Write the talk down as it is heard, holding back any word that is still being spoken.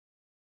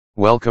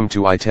Welcome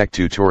to iTech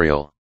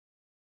tutorial.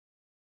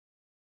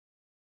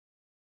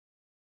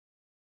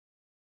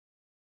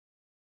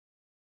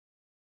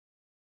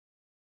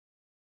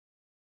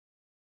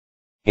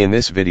 In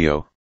this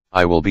video,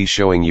 I will be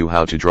showing you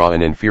how to draw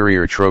an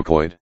inferior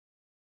trochoid.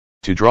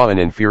 To draw an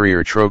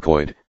inferior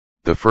trochoid,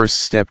 the first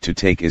step to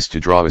take is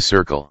to draw a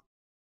circle.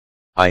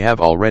 I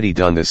have already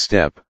done this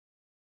step.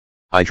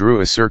 I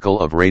drew a circle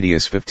of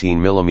radius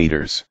 15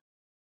 mm.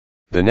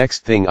 The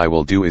next thing I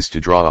will do is to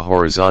draw a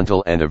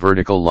horizontal and a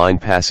vertical line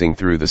passing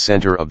through the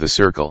center of the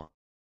circle.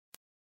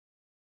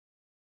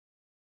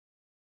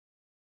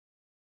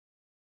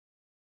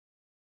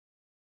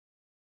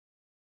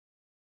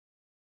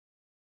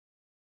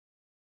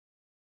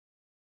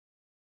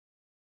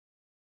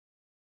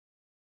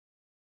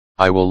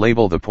 I will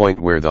label the point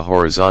where the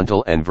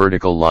horizontal and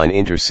vertical line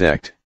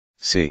intersect,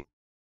 C.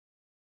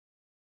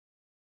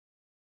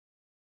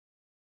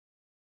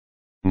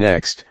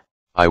 Next,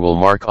 I will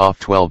mark off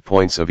 12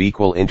 points of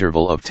equal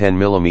interval of 10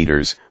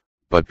 mm,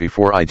 but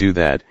before I do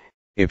that,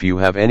 if you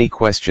have any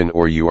question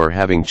or you are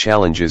having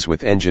challenges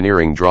with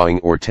engineering drawing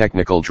or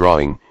technical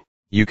drawing,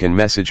 you can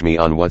message me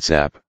on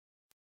WhatsApp.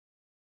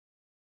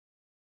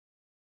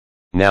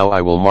 Now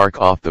I will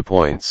mark off the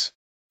points.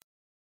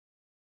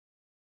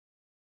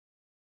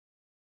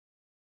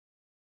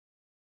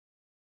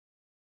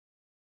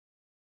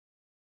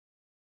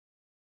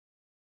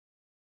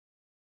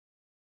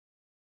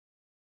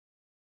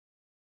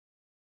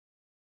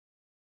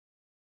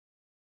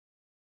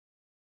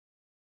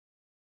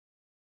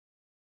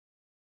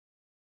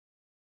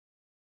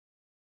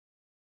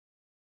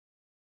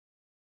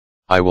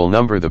 I will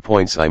number the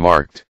points I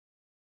marked.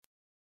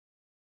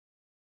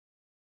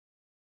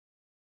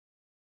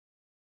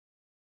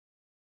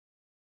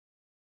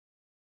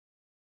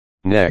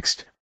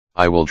 Next,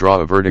 I will draw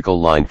a vertical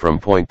line from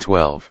point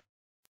 12.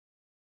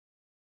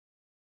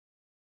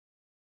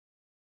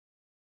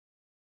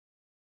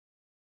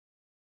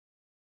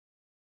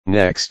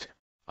 Next,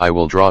 I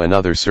will draw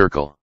another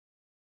circle.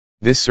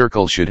 This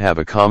circle should have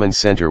a common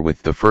center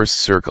with the first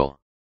circle.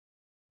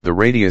 The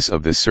radius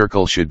of this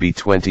circle should be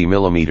 20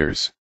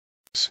 mm.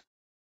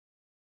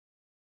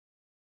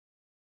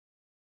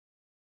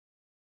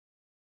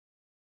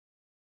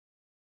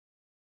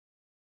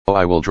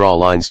 I will draw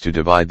lines to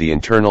divide the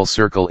internal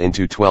circle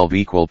into 12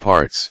 equal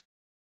parts.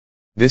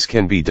 This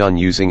can be done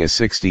using a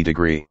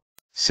 60-degree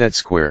set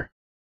square.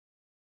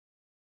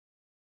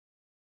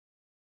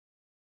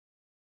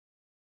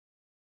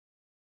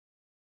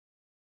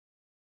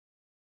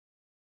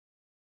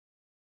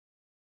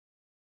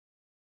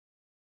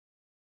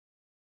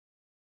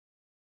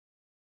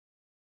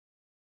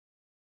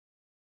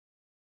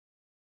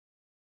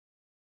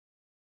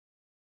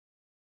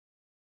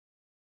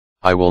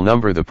 I will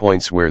number the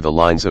points where the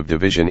lines of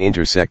division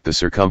intersect the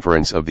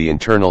circumference of the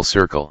internal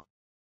circle.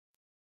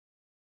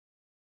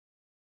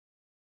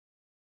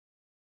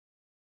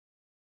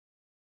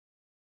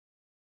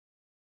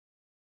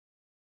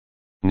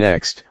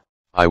 Next,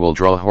 I will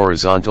draw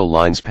horizontal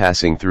lines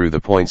passing through the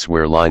points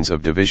where lines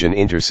of division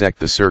intersect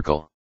the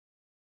circle.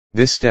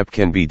 This step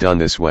can be done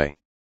this way.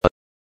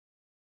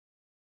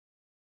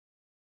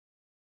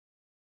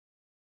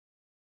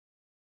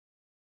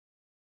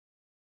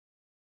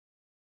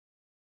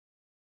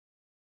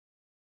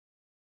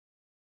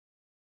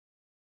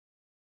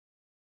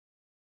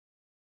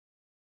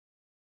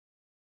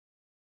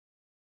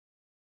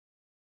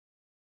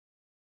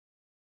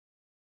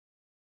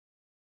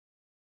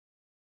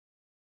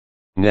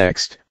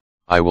 Next,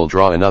 I will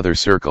draw another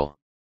circle.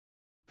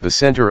 The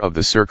center of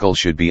the circle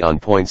should be on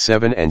point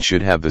 7 and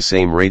should have the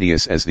same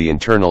radius as the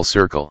internal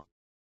circle.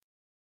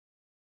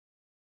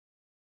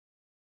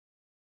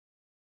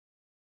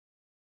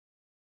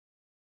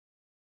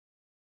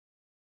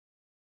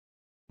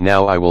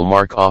 Now I will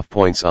mark off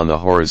points on the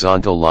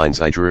horizontal lines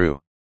I drew.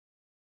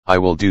 I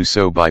will do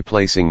so by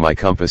placing my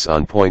compass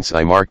on points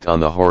I marked on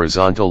the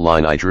horizontal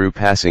line I drew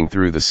passing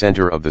through the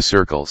center of the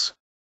circles.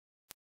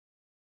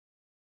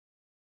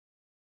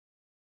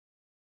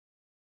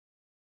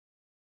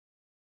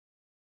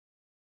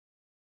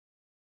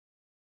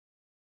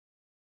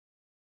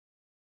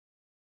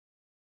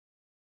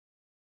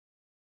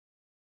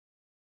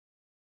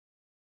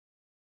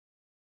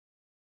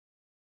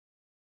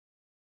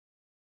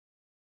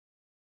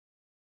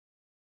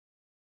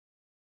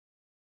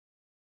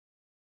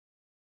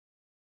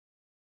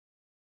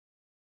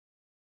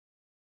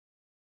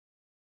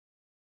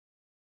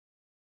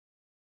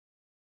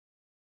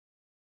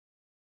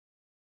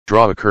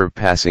 Draw a curve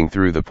passing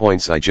through the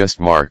points I just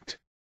marked.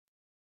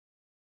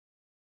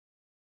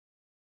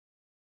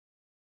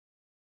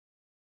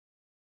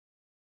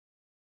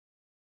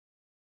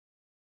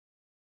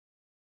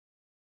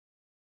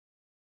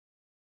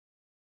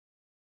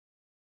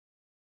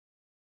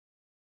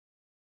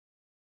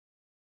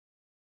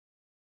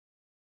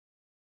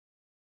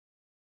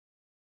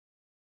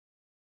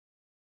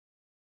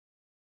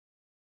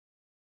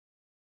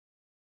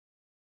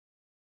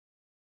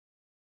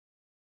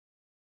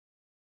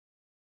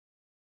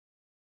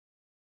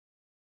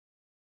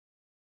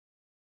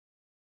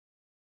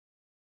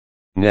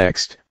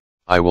 Next,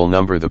 I will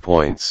number the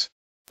points.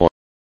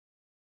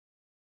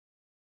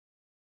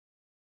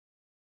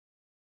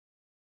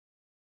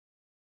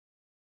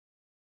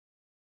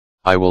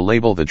 I will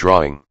label the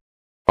drawing.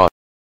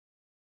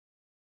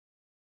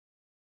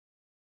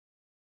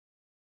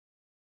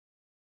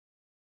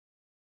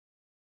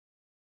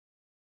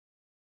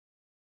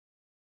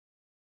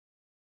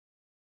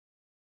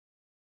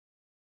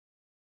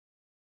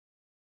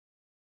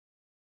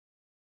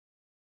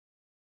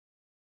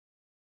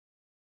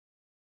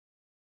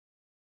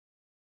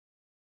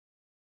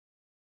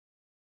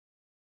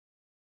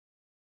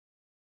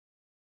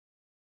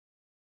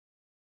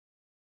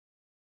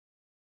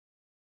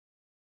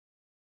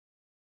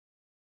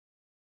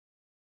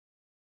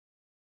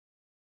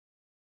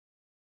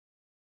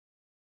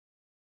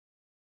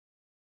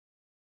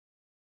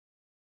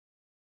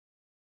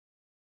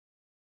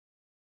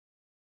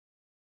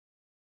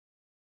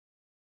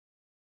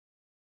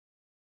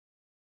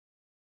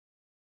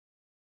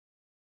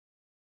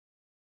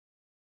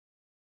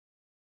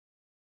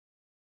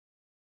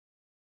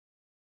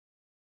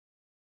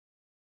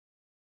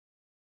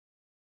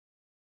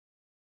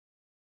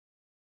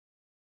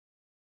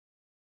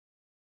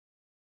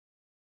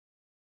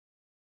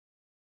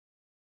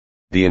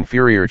 The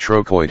inferior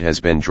trochoid has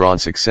been drawn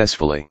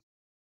successfully.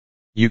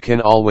 You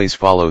can always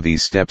follow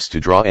these steps to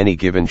draw any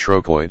given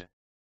trochoid.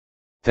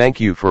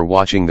 Thank you for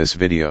watching this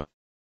video.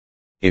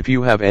 If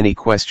you have any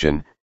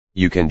question,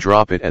 you can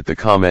drop it at the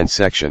comment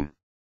section.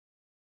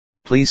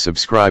 Please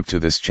subscribe to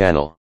this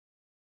channel.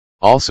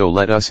 Also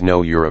let us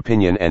know your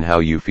opinion and how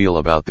you feel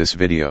about this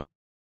video.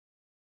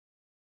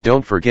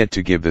 Don't forget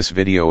to give this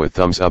video a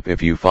thumbs up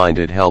if you find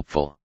it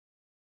helpful.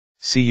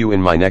 See you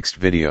in my next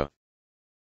video.